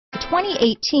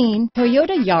2018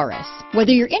 Toyota Yaris.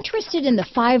 Whether you're interested in the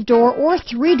 5-door or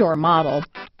 3-door model,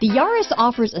 the Yaris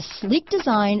offers a sleek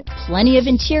design, plenty of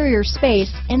interior space,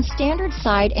 and standard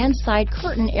side and side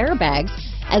curtain airbags,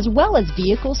 as well as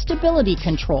vehicle stability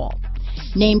control.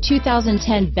 Named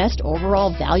 2010 Best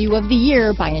Overall Value of the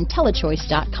Year by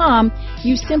IntelliChoice.com,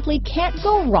 you simply can't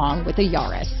go wrong with a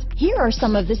Yaris. Here are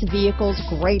some of this vehicle's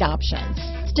great options: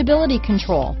 stability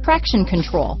control, traction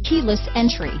control, keyless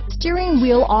entry, steering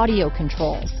wheel audio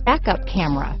controls, backup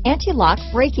camera, anti-lock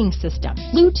braking system,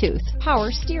 Bluetooth,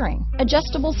 power steering,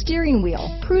 adjustable steering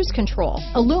wheel, cruise control,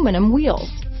 aluminum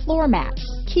wheels, floor mats,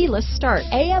 keyless start,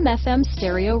 AM/FM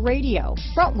stereo radio,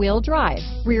 front wheel drive,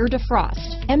 rear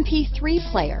defrost, MP3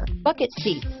 player, bucket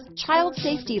seats, child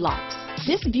safety locks.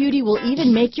 This beauty will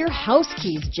even make your house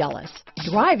keys jealous.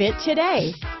 Drive it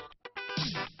today.